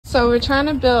So we're trying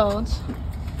to build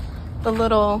the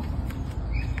little,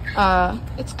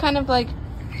 it's kind of like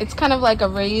a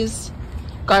raised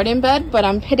garden bed, but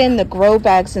I'm putting the grow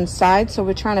bags inside. So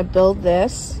we're trying to build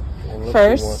this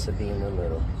first. Wants to be in the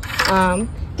middle.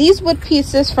 These wood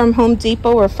pieces from Home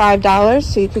Depot were $5,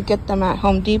 so you could get them at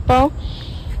Home Depot.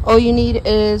 All you need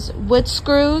is wood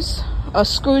screws, a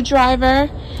screwdriver,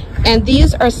 and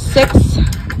these are 6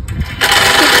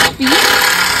 feet.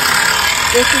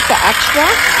 This is the extra.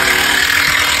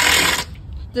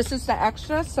 This is the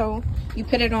extra, so you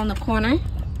put it on the corner,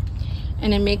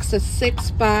 and it makes a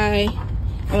 6 by,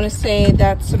 I want to say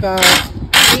that's about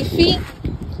 3 feet.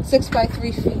 6 by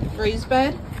 3 feet raised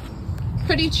bed.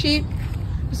 Pretty cheap.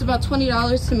 It's about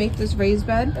 $20 to make this raised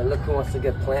bed. And look who wants to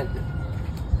get planted.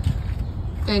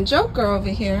 And Joker over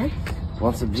here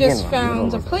Wants to be just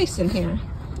found a place in here.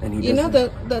 And he you know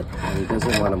the and he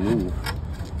doesn't want to move.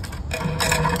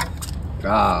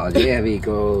 Oh, there he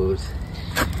goes.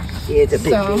 It's a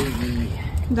big baby.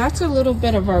 That's a little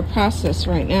bit of our process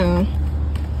right now.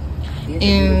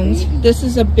 And this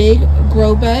is a big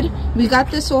grow bed. We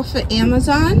got this off of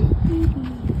Amazon.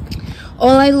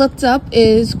 All I looked up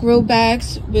is grow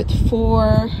bags with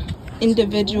 4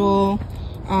 individual,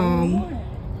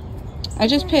 I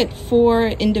just put 4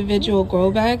 individual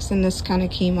grow bags and this kind of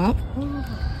came up.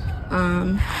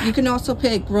 You can also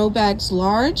put grow bags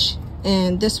large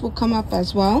and this will come up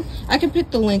as well. I can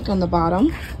put the link on the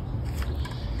bottom.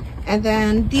 And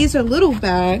then these are little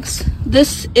bags.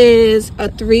 This is a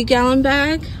 3-gallon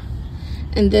bag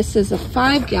and this is a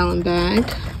 5-gallon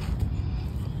bag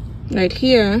right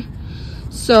here.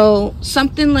 So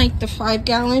something like the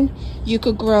 5-gallon, you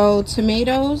could grow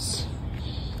tomatoes,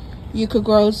 you could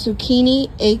grow zucchini,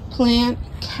 eggplant,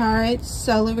 carrots,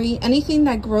 celery, anything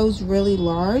that grows really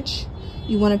large,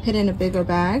 you want to put in a bigger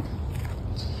bag.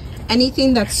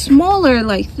 Anything that's smaller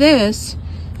like this,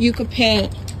 you could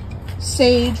put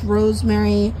sage,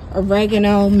 rosemary,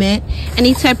 oregano, mint,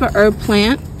 any type of herb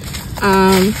plant.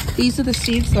 These are the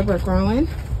seeds that we're growing.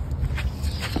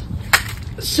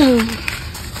 So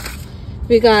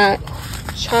we got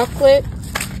chocolate,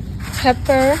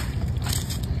 pepper.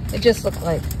 It just looked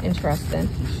like interesting.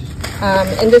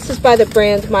 And this is by the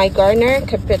brand My Gardener. I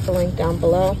could put the link down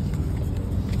below.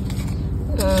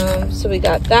 So we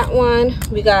got that one.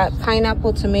 We got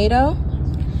pineapple tomato.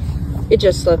 It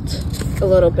just looked a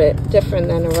little bit different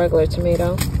than a regular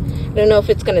tomato. I don't know if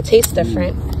it's gonna taste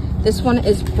different. This one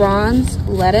is bronze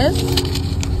lettuce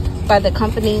by the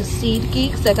company Seed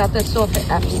Geeks. I got this off of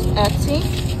Etsy.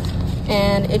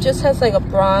 And it just has like a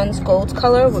bronze gold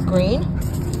color with green.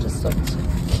 Just looks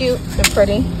cute and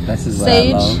pretty. This is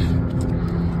sage. what I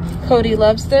love. Cody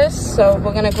loves this, so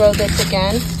we're gonna grow this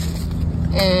again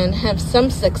and have some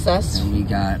success. And we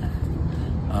got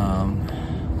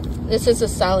this is a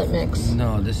salad mix.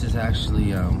 No, this is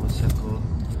actually what's that called?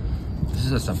 This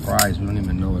is a surprise. We don't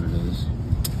even know what it is.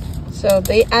 So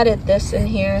they added this in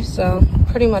here, so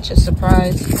pretty much a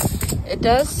surprise. It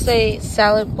does say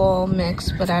salad bowl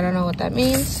mix, but I don't know what that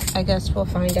means. I guess we'll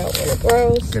find out when it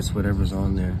grows. Guess whatever's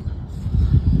on there.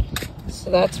 So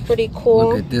that's pretty cool.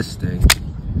 Look at this thing.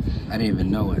 I didn't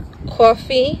even know it.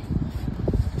 Coffee.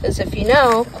 Because if you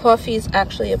know, coffee is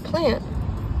actually a plant.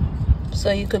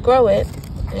 So you could grow it.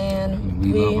 And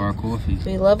we love our coffee.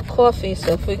 We love coffee.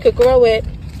 So if we could grow it,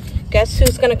 guess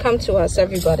who's going to come to us,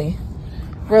 everybody?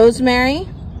 Rosemary.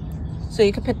 So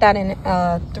you could put that in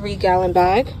a 3-gallon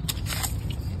bag.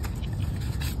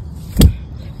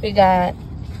 We got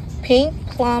pink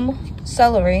plum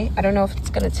celery. I don't know if it's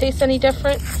going to taste any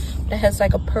different. It has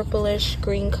like a purplish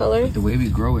green color. The way we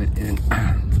grow it,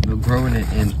 we're growing it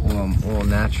in all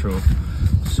natural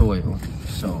soil.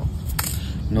 So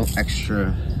no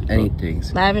extra anything.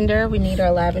 Lavender. We need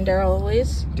our lavender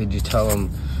always. Did you tell them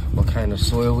what kind of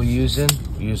soil we're using?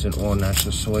 We're using all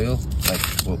natural soil, like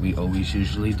what we always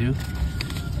usually do.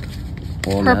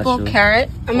 All purple natural. Carrot.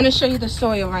 I'm going to show you the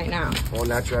soil right now. All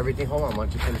natural everything. Hold on, why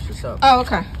don't you finish this up? Oh,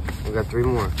 okay. We got 3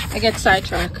 more. I get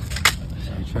sidetracked.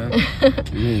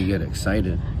 Sidetracked? You need to get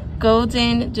excited.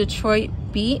 Golden Detroit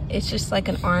beet. It's just like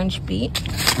an orange beet.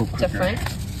 Different.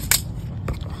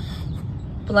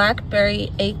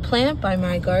 Blackberry eggplant by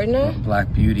My Gardener.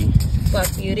 Black Beauty.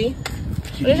 Black Beauty.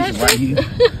 What did I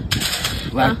say?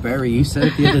 Blackberry. You said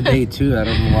it the other day too. I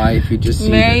don't know why. If you just see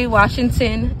Mary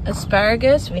Washington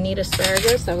asparagus. We need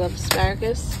asparagus. I love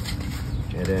asparagus.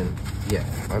 And then, yeah,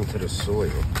 onto the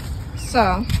soil.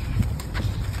 So,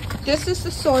 this is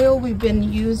the soil we've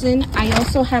been using. I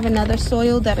also have another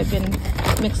soil that I've been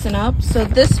mixing up. So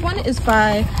this one is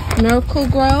by Miracle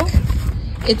Grow.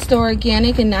 It's the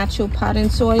organic and natural potting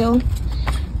soil.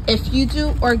 If you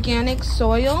do organic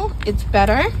soil, it's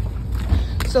better.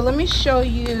 So let me show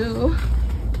you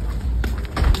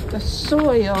the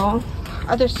soil,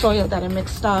 other soil that I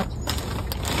mixed up.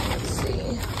 Let's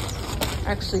see.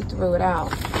 I actually threw it out.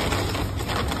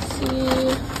 Let's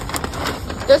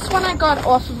see. This one I got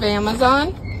off of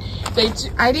Amazon.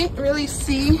 I didn't really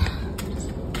see.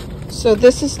 So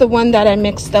this is the one that I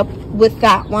mixed up with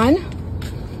that one.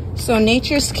 So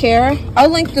Nature's Care. I'll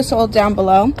link this all down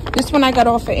below. This one I got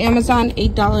off of Amazon,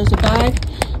 $8 a bag.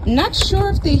 I'm not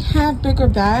sure if they have bigger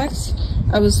bags.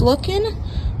 I was looking,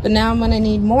 but now I'm gonna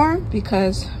need more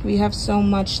because we have so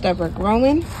much that we're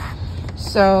growing.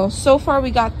 So far we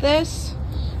got this.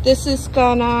 This is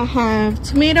gonna have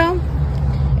tomato,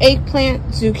 eggplant,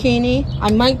 zucchini. I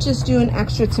might just do an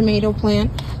extra tomato plant.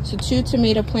 So 2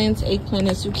 tomato plants, eggplant,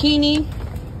 and zucchini.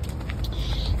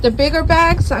 The bigger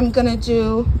bags, I'm gonna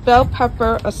do bell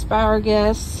pepper,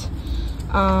 asparagus,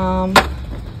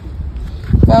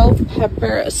 bell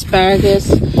pepper,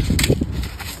 asparagus.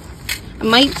 I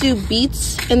might do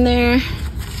beets in there,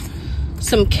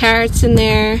 some carrots in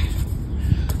there.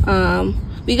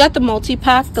 We got the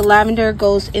multi-pack. The lavender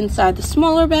goes inside the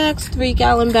smaller bags,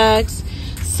 3-gallon bags.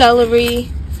 Celery.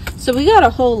 So we got a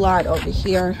whole lot over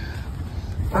here.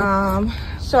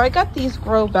 So I got these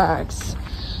grow bags.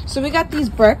 So we got these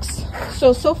bricks.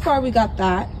 So far we got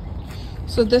that.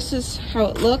 So this is how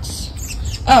it looks.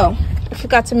 Oh, I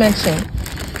forgot to mention.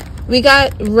 We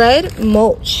got red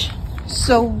mulch.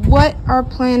 So what our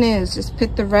plan is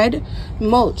put the red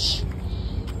mulch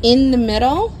in the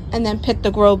middle and then put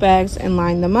the grow bags and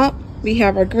line them up. We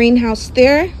have our greenhouse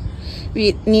there.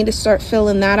 We need to start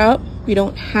filling that up. We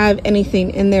don't have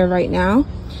anything in there right now,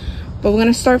 but we're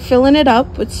gonna start filling it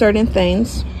up with certain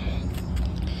things.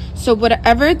 So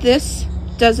whatever this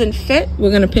doesn't fit,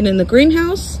 we're gonna put in the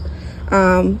greenhouse.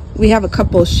 We have a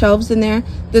couple of shelves in there.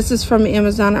 This is from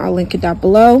Amazon. I'll link it down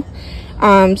below.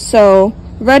 So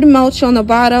red mulch on the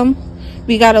bottom.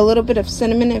 We got a little bit of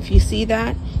cinnamon, if you see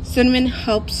that. Cinnamon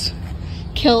helps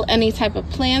kill any type of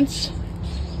plants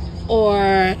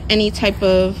or any type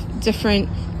of different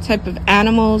type of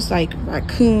animals like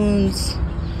raccoons,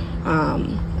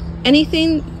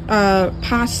 anything,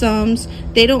 possums.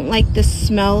 They don't like the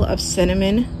smell of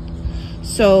cinnamon,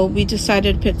 so we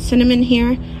decided to put cinnamon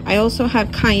here. I also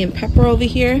have cayenne pepper over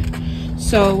here,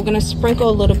 so we're gonna sprinkle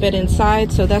a little bit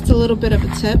inside. So that's a little bit of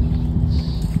a tip.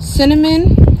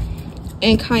 Cinnamon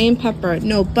and cayenne pepper.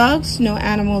 No bugs, no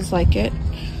animals like it.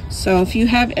 So if you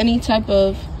have any type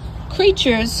of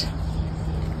creatures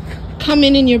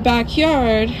coming in your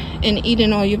backyard and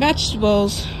eating all your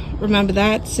vegetables, remember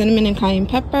that. Cinnamon and cayenne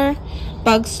pepper.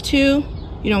 Bugs too.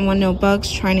 You don't want no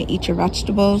bugs trying to eat your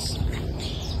vegetables.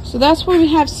 So that's what we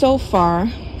have so far.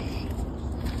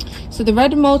 So the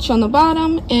red mulch on the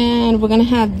bottom, and we're gonna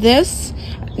have this.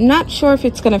 I'm not sure if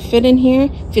it's gonna fit in here.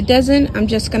 If it doesn't, I'm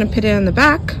just gonna put it on the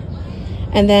back,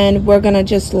 and then we're gonna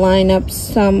just line up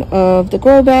some of the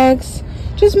grow bags.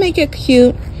 Just make it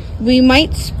cute. We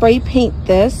might spray paint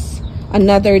this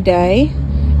another day.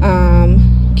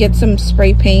 Get some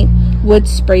spray paint, wood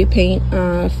spray paint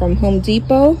from Home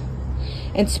Depot,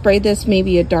 and spray this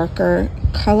maybe a darker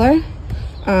color.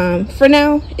 For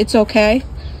now, it's okay.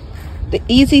 The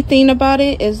easy thing about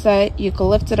it is that you can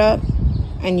lift it up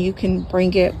and you can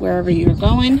bring it wherever you're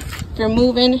going. If you're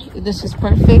moving, this is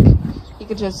perfect. You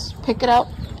could just pick it up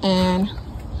and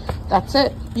that's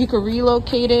it. You could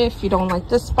relocate it if you don't like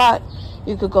this spot.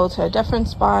 You could go to a different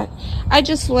spot. I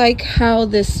just like how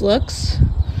this looks.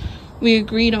 We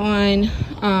agreed on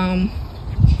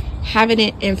having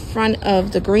it in front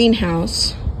of the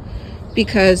greenhouse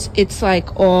because it's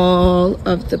like all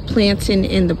of the planting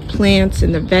and the plants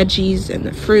and the veggies and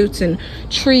the fruits and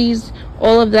trees,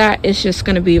 all of that is just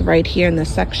going to be right here in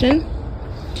this section.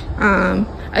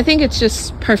 I think it's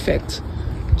just perfect,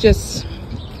 just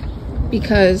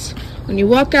because when you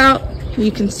walk out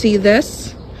you can see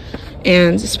this,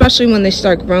 and especially when they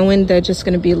start growing, they're just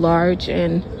going to be large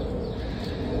and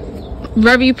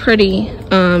very pretty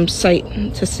sight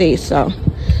to see. So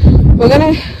we're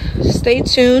gonna stay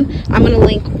tuned. I'm gonna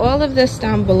link all of this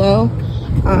down below,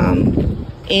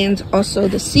 and also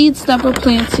the seeds that we're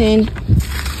planting.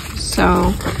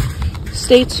 So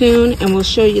stay tuned and we'll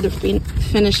show you the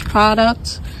finished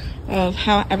product of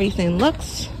how everything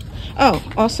looks. Oh,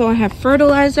 also I have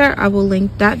fertilizer. I will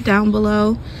link that down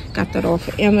below. Got that off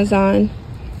of Amazon.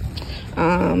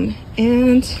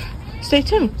 And stay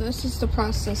tuned. This is the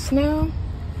process now.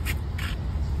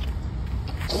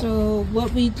 So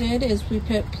what we did is we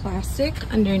put plastic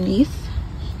underneath.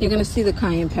 You're gonna see the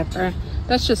cayenne pepper.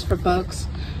 That's just for bugs.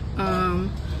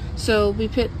 So we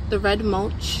put the red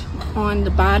mulch on the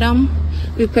bottom.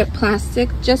 We put plastic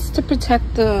just to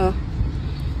protect the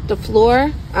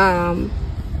floor.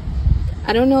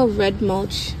 I don't know if red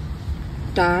mulch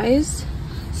dyes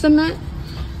cement,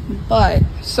 but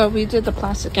so we did the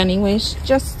plastic anyways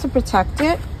just to protect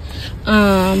it.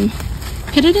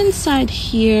 Put it inside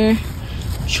here.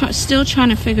 Still trying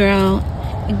to figure out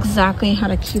exactly how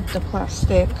to keep the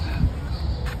plastic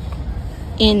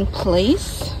in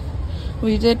place.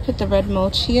 We did put the red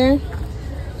mulch here.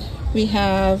 We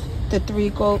have the 3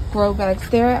 grow bags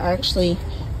there. I actually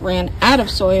ran out of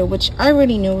soil, which I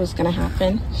already knew was gonna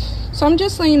happen. So I'm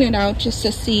just laying it out just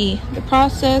to see the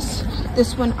process.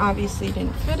 This one obviously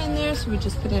didn't fit in there, so we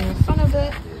just put it in front of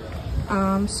it.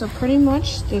 So pretty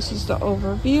much this is the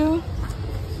overview.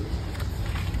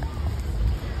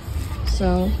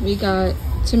 So we got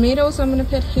tomatoes I'm gonna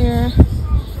put here,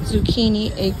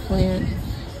 zucchini, eggplant,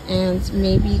 and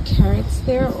maybe carrots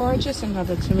there, or just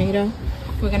another tomato.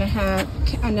 We're gonna have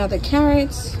another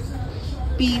carrots,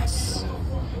 beets,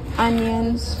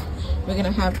 onions. We're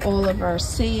gonna have all of our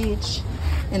sage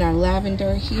and our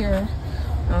lavender here.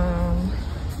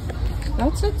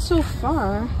 That's it so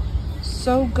far.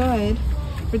 So good.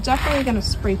 We're definitely gonna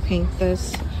spray paint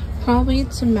this, probably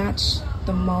to match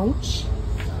the mulch.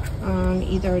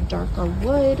 Either a darker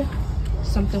wood,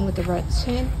 something with a red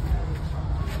tint.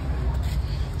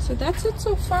 So that's it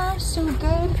so far. So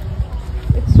good.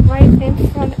 It's right in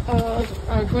front of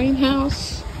our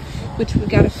greenhouse, which we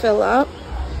got to fill up.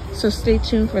 So stay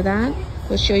tuned for that.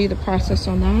 We'll show you the process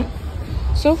on that.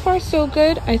 So far so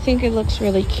good. I think it looks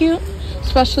really cute,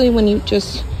 especially when you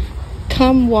just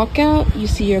come walk out, you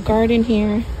see your garden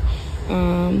here.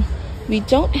 We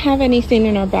don't have anything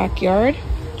in our backyard,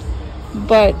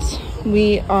 but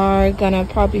we are gonna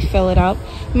probably fill it up.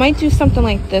 Might do something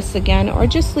like this again, or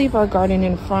just leave our garden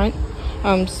in front,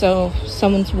 so if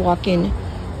someone's walking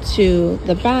to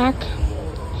the back,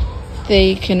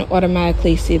 they can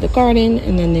automatically see the garden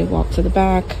and then they walk to the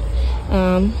back.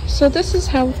 So this is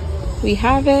how we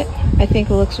have it. I think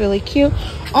it looks really cute.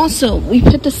 Also, we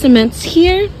put the cements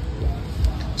here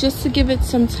just to give it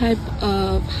some type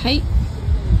of height.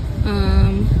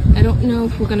 I don't know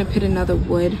if we're gonna put another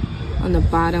wood on the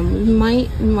bottom. We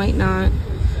might not.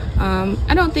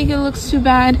 I don't think it looks too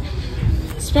bad,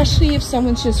 especially if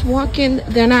someone's just walking.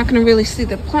 They're not gonna really see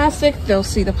the plastic, they'll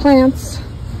see the plants.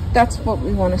 That's what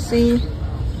we want to see.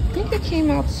 I think it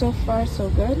came out so far so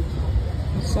good.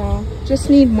 So just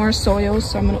need more soil,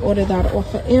 so I'm gonna order that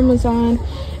off of Amazon,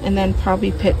 and then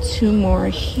probably put 2 more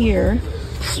here,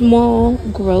 small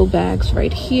grow bags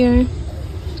right here.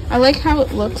 I like how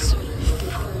it looks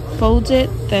folded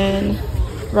than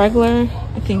regular.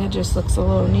 I think it just looks a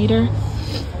little neater.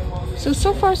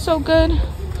 So far so good,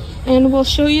 and we'll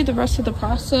show you the rest of the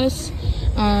process.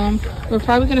 We're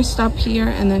probably gonna stop here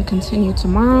and then continue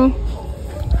tomorrow,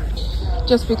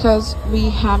 just because we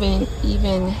haven't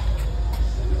even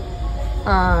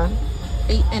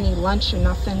ate any lunch or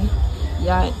nothing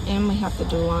yet, and we have to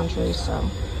do laundry. So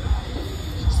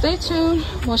stay tuned.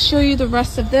 We'll show you the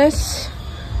rest of this.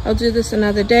 I'll do this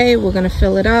another day. We're gonna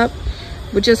fill it up.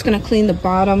 We're just gonna clean the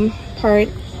bottom part.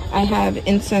 I have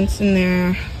incense in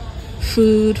there,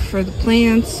 food for the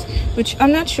plants, which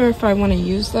I'm not sure if I want to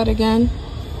use that again.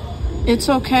 It's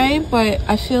okay, but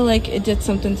I feel like it did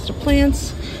something to the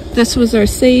plants. This was our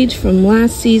sage from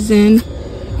last season,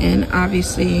 and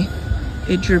obviously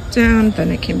it drooped down,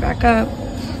 then it came back up.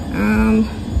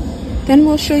 Then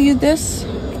we'll show you this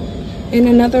in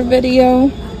another video,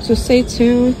 so stay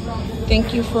tuned.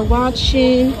 Thank you for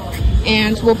watching,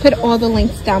 and we'll put all the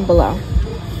links down below.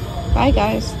 Bye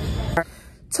guys.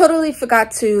 Totally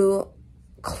forgot to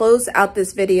close out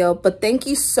this video, but thank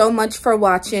you so much for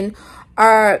watching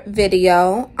our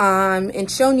video and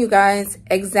showing you guys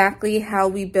exactly how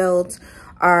we built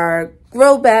our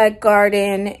grow bag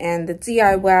garden and the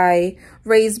DIY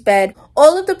raised bed.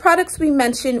 All of the products we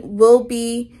mentioned will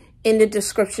be in the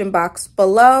description box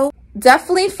below.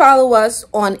 Definitely follow us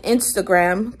on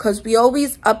Instagram because we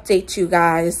always update you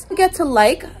guys. Don't forget to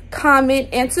like, comment,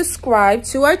 and subscribe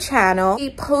to our channel. We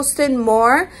posted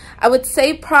more. I would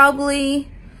say probably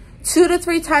 2 to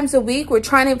 3 times a week. We're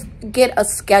trying to get a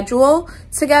schedule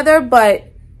together, but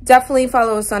definitely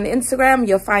follow us on Instagram.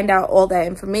 You'll find out all that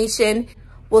information.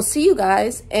 We'll see you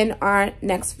guys in our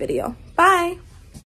next video. Bye.